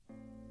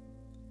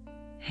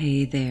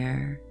Hey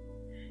there,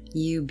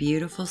 you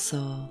beautiful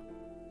soul.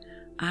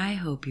 I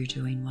hope you're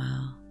doing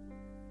well.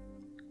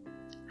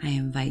 I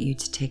invite you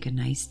to take a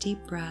nice deep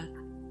breath.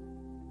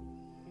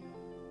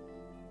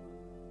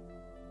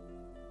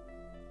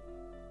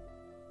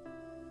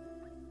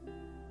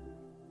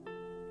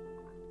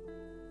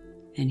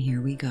 And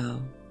here we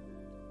go.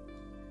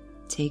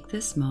 Take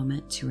this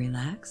moment to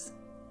relax,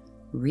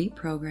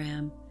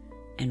 reprogram,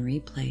 and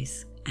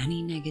replace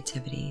any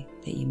negativity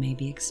that you may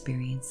be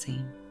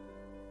experiencing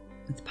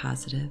with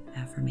positive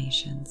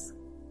affirmations.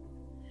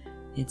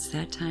 It's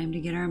that time to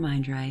get our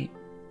mind right,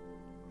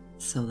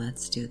 so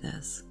let's do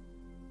this.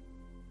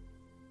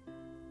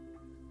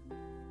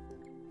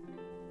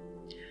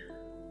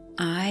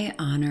 I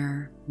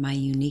honor my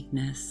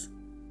uniqueness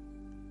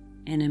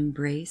and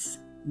embrace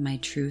my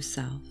true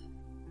self.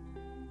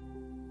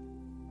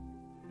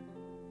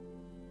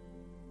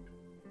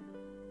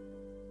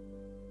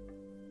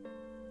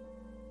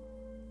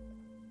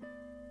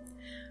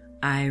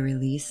 I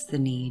release the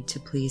need to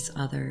please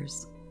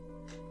others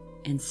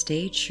and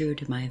stay true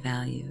to my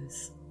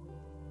values.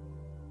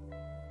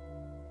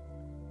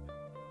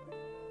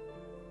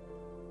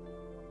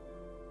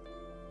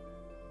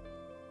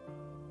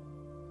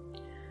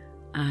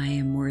 I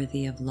am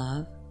worthy of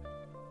love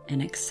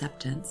and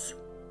acceptance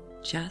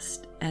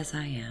just as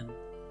I am.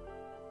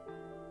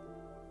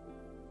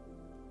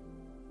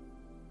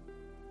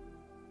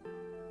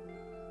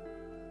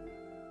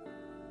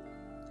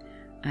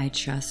 I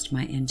trust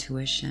my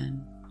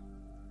intuition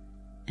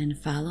and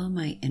follow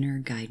my inner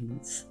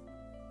guidance.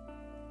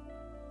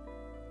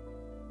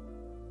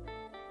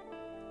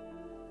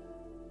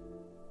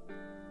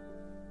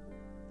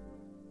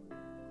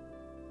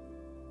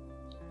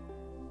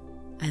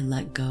 I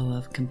let go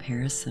of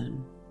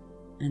comparison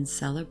and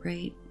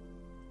celebrate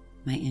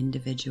my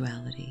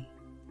individuality.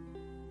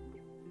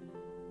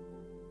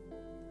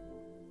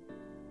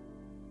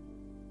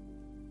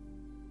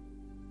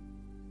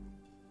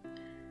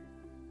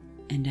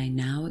 And I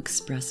now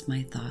express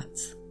my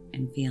thoughts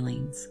and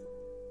feelings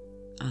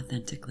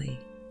authentically.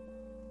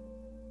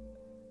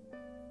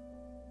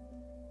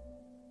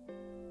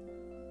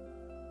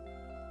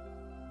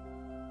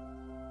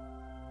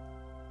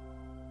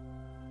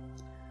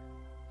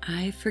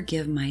 I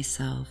forgive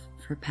myself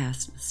for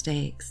past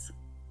mistakes,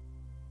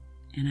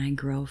 and I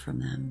grow from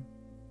them.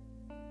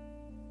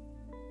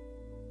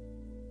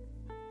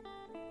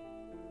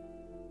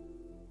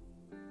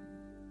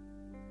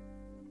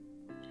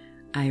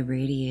 I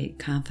radiate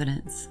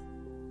confidence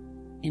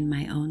in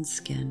my own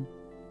skin.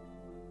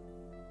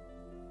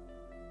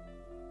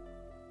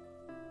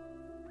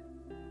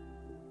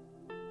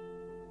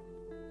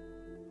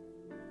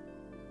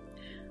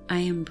 I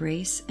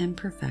embrace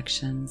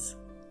imperfections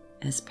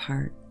as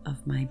part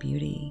of my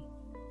beauty.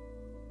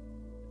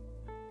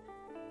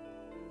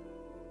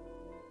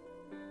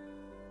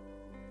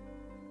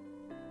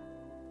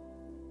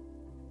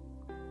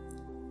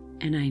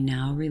 And I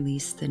now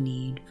release the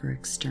need for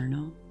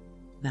external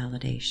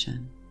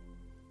validation.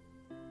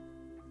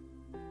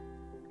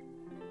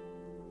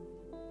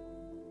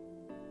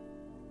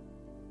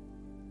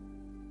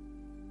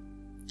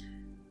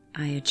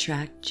 I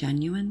attract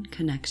genuine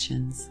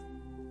connections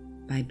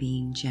by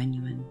being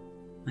genuine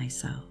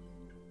myself.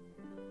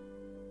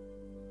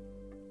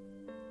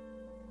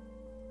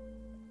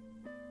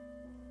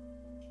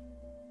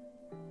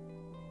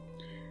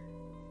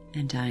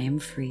 And I am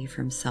free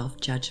from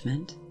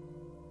self-judgment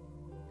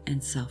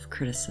and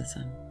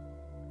self-criticism.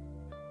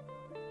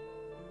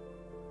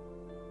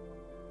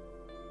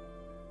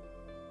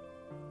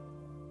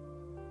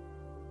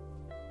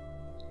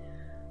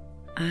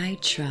 I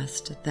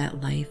trust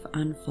that life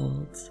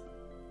unfolds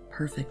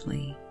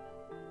perfectly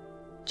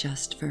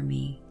just for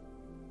me.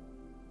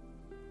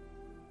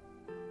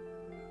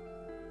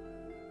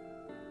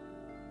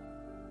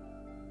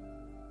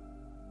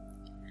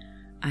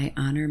 I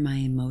honor my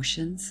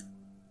emotions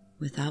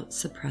without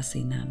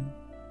suppressing them.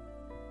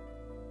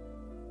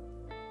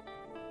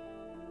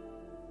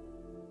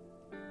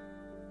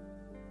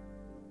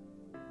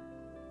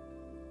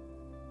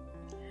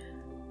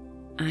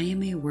 I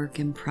am a work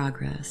in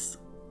progress,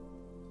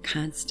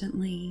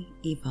 constantly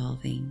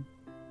evolving.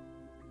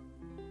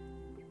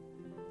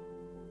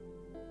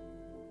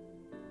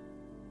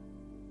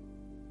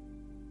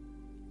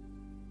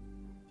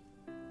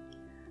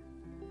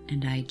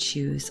 And I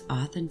choose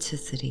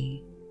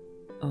authenticity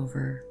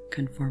over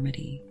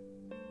conformity.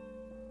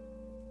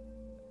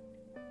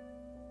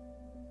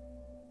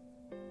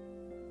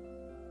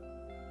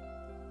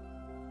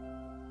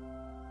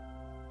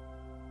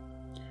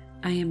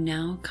 I am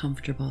now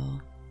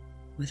comfortable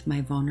with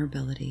my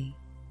vulnerability.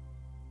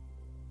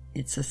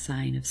 It's a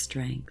sign of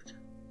strength.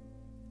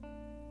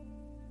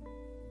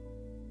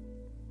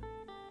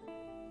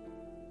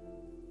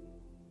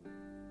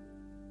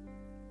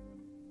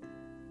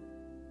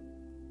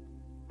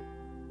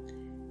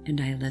 And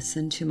I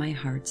listen to my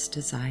heart's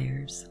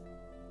desires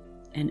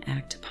and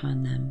act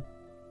upon them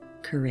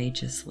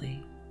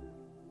courageously.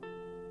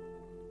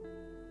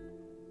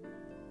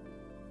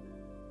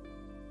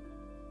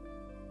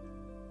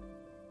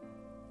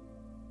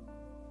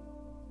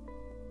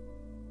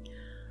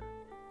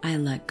 I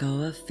let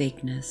go of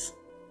fakeness,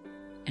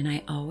 and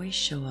I always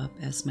show up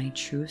as my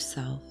true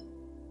self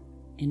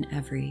in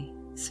every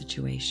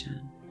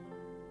situation.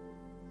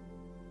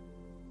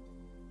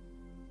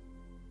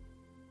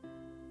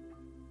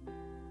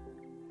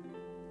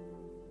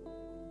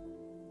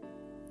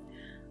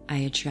 I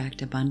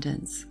attract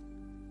abundance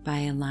by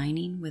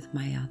aligning with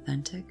my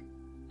authentic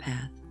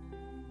path.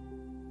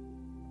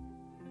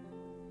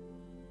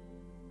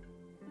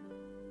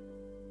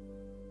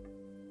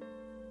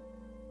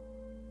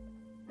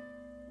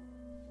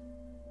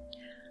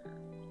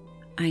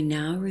 I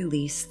now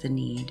release the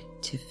need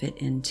to fit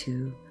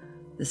into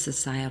the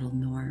societal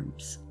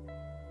norms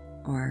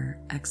or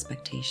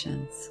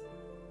expectations.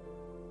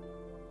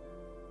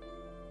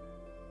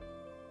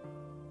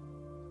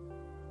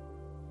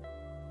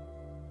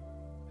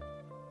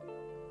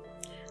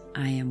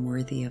 I am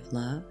worthy of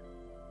love,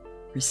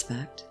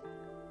 respect,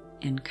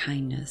 and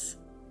kindness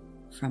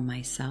from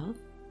myself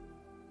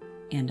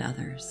and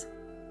others.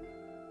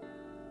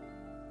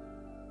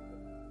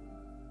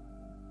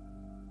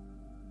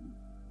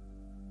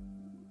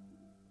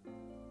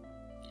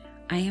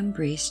 I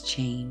embrace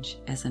change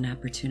as an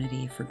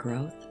opportunity for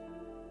growth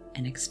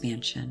and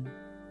expansion.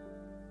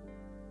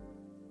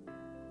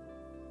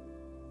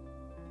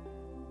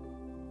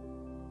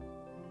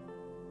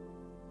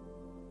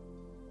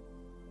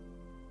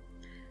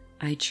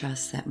 I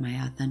trust that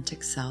my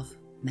authentic self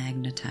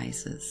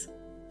magnetizes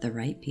the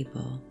right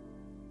people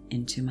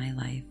into my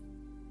life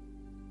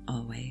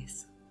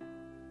always.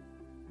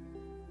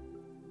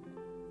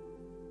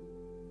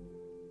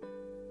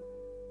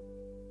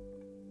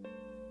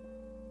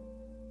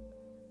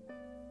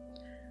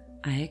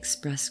 I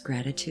express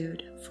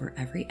gratitude for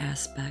every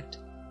aspect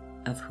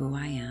of who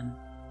I am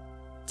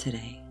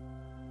today.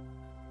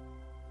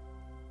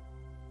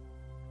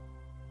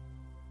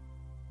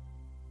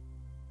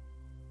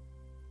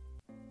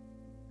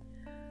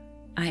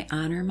 I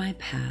honor my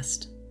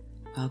past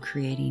while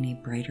creating a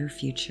brighter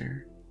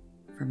future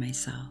for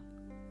myself.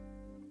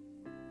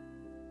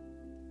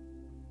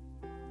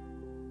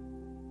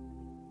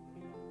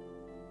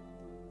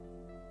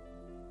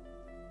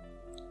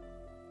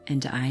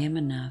 And I am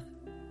enough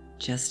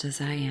just as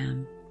I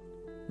am,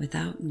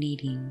 without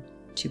needing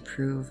to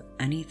prove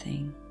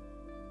anything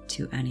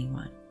to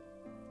anyone.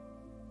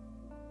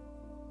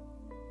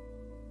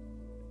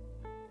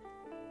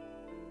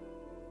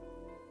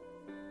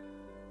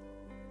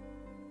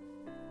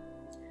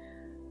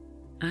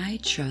 I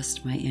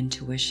trust my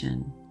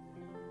intuition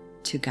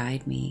to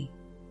guide me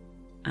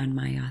on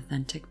my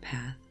authentic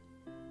path.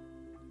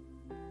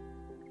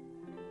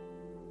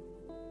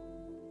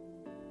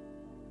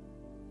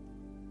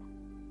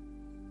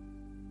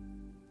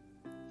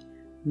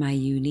 My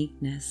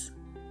uniqueness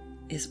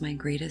is my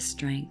greatest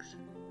strength.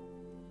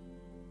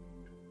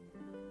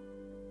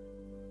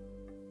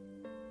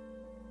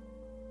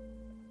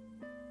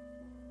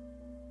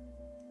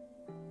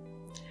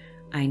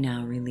 I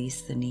now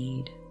release the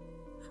need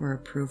for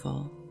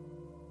approval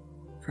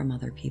from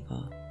other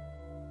people.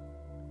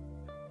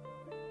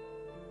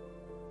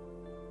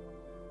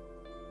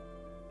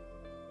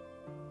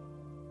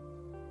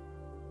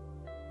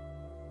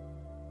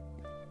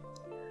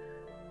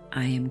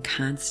 I am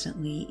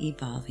constantly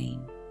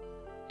evolving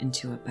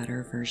into a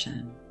better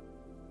version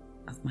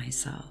of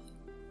myself.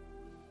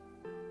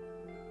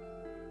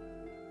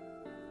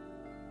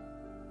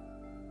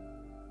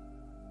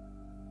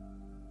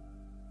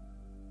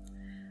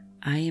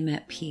 I am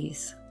at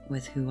peace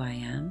with who I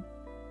am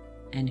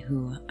and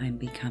who I'm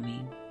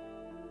becoming.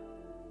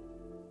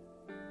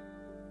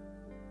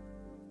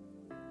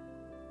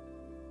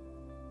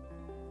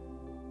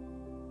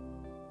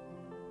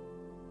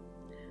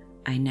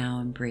 I now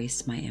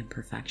embrace my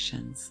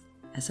imperfections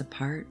as a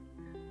part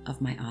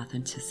of my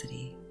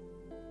authenticity.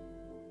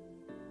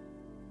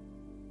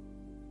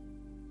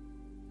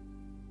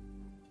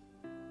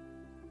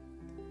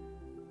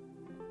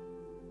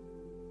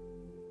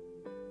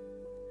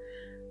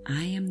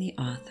 I am the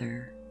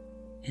author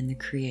and the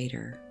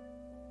creator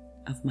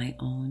of my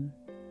own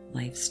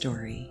life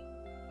story.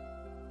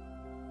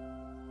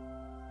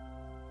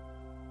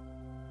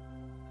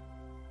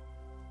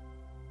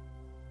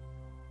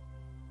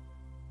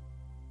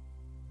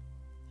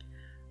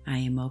 I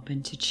am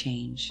open to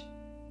change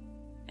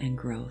and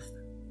growth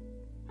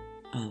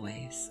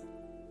always.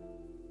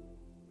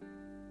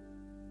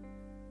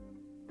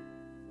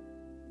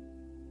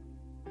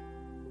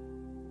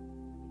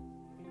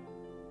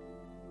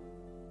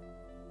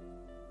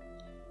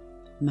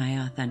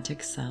 My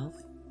authentic self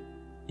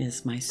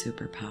is my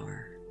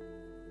superpower.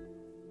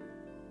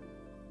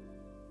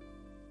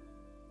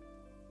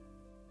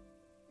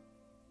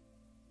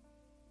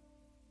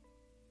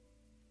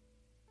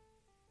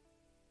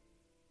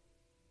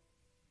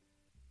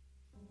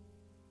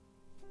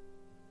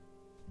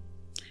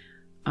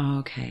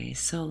 Okay,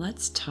 so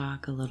let's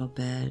talk a little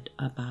bit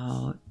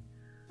about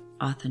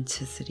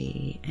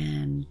authenticity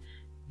and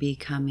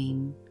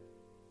becoming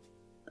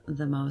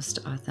the most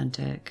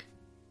authentic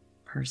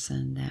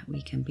person that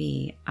we can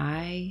be.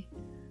 I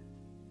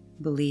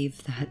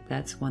believe that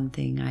that's one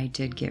thing I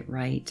did get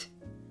right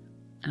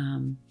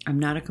I'm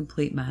not a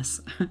complete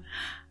mess.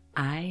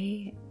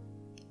 I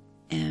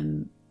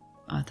am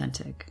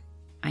authentic.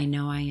 I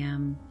know I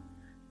am.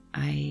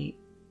 I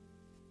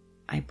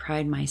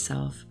pride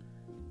myself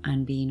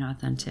on being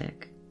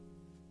authentic.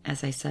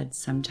 As I said,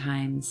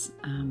 sometimes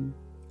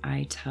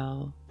I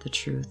tell the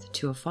truth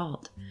to a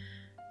fault.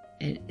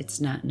 It's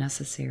not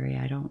necessary.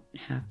 I don't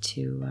have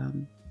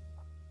to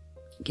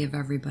give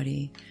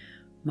everybody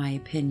my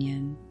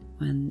opinion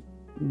when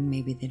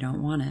maybe they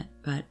don't want it,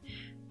 but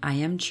I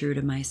am true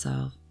to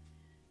myself,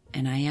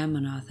 and I am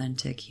an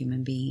authentic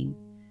human being.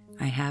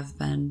 I have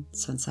been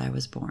since I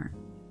was born.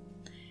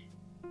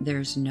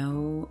 There's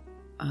no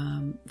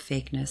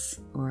fakeness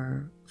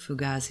or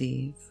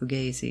fugazi,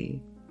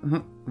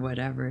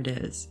 whatever it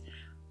is,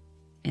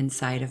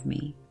 inside of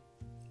me.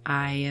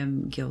 I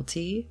am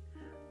guilty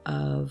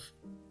of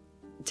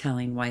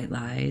telling white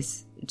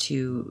lies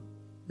to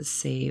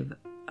save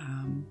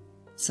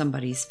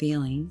somebody's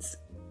feelings.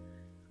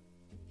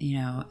 You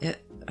know,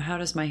 how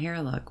does my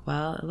hair look?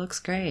 Well, it looks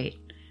great,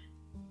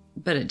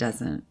 but it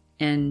doesn't.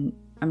 And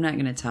I'm not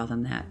going to tell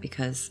them that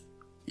because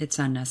it's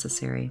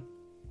unnecessary.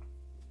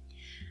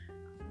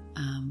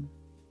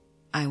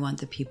 I want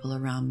the people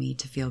around me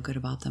to feel good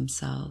about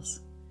themselves.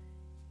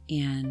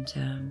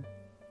 And,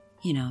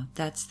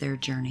 that's their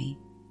journey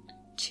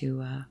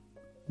to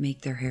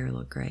make their hair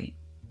look great.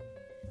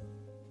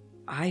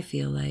 I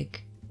feel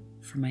like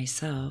for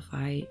myself,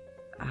 I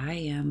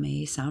am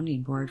a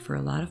sounding board for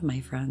a lot of my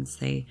friends.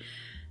 They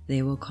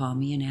will call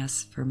me and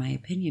ask for my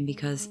opinion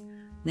because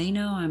they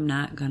know I'm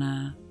not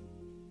gonna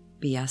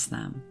BS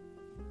them,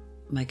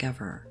 like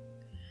ever.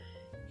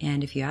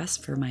 And if you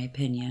ask for my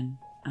opinion,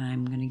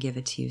 I'm gonna give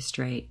it to you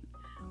straight.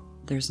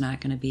 There's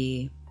not gonna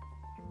be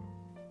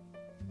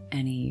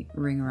any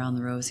ring around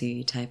the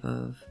rosy type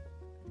of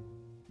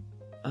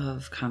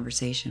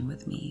conversation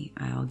with me.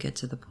 I'll get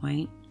to the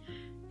point.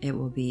 It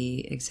will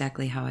be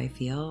exactly how I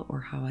feel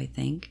or how I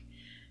think,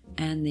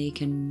 and they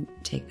can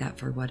take that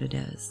for what it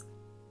is.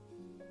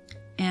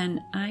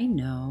 And I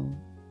know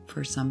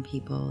for some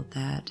people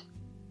that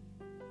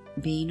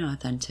being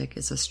authentic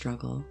is a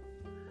struggle.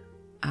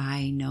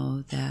 I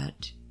know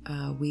that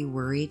we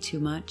worry too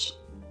much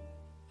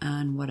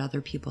on what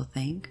other people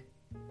think.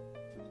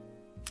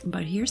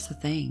 But here's the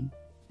thing,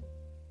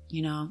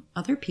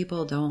 other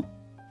people don't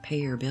pay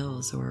your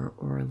bills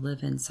or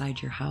live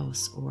inside your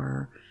house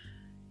or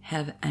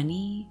have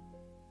any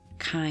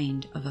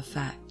kind of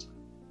effect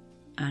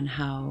on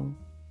how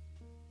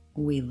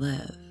we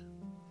live.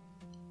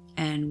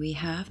 And we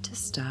have to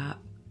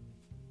stop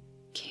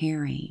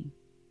caring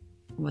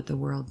what the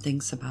world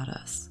thinks about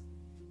us.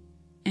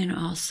 And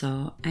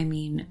also,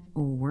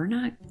 we're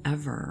not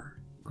ever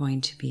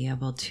going to be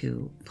able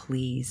to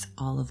please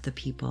all of the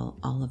people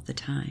all of the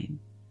time.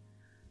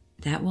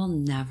 That will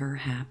never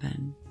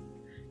happen.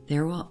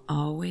 There will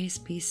always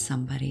be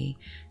somebody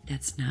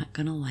that's not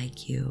going to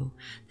like you,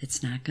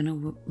 that's not going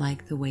to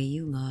like the way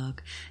you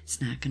look,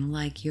 it's not going to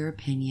like your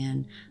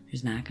opinion,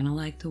 there's not going to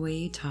like the way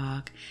you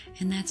talk,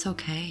 and that's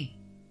okay.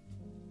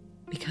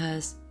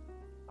 Because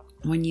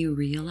when you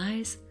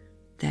realize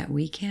that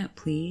we can't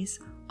please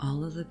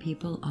all of the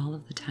people all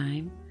of the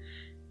time,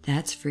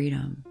 that's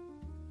freedom.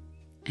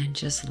 And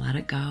just let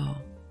it go.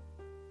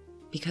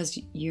 Because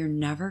you're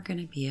never going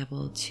to be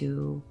able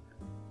to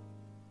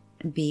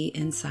be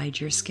inside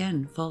your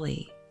skin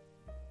fully.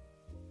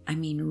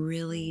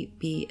 Really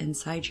be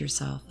inside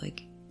yourself.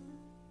 Like,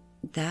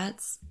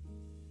 that's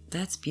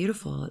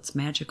beautiful. It's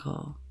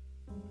magical.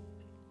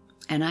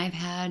 And I've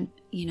had,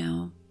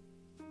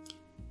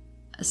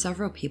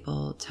 several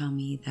people tell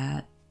me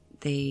that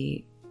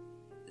they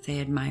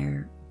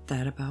admire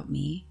that about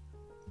me.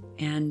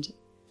 And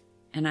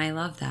I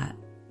love that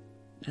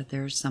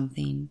there's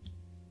something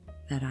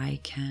that I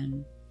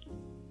can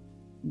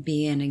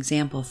be an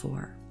example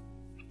for.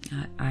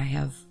 I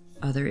have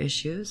other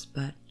issues,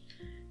 but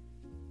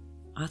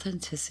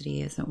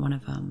authenticity isn't one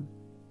of them.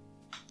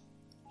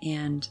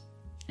 And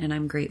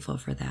I'm grateful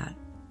for that.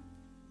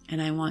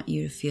 And I want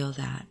you to feel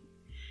that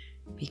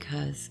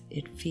because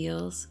it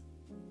feels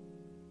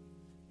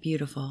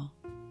beautiful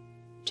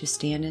to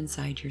stand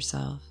inside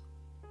yourself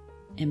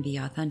and be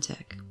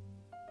authentic.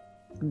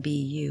 Be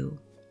you.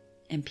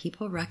 And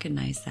people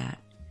recognize that.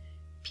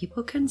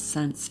 People can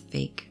sense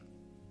fakeness.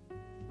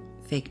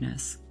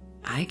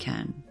 I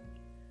can.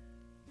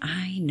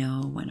 I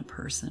know when a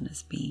person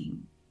is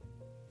being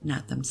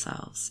not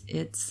themselves.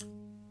 It's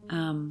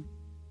a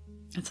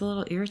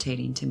little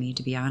irritating to me,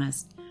 to be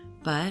honest,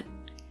 but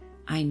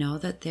I know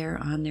that they're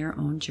on their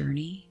own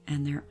journey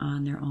and they're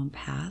on their own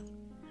path,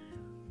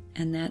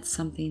 and that's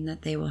something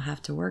that they will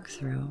have to work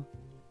through.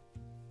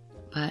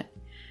 But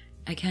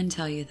I can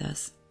tell you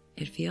this,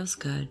 it feels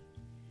good,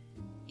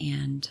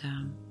 and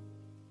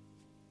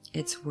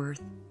it's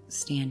worth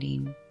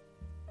standing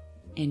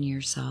in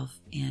yourself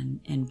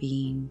and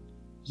being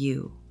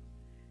you,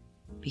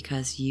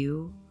 because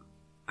you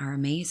are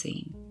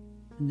amazing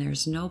and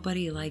there's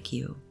nobody like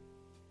you.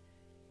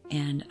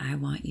 And I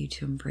want you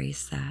to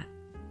embrace that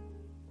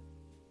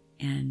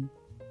and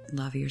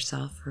love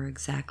yourself for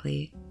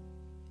exactly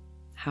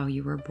how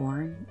you were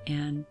born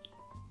and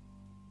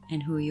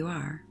who you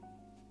are.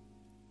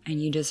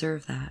 And you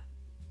deserve that.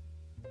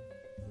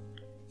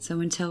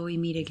 So until we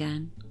meet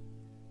again,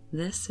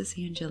 this is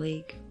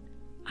Angelique.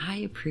 I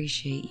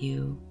appreciate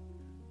you,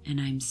 and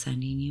I'm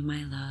sending you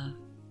my love.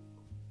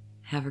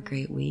 Have a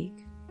great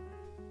week,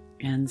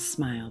 and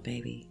smile,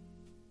 baby.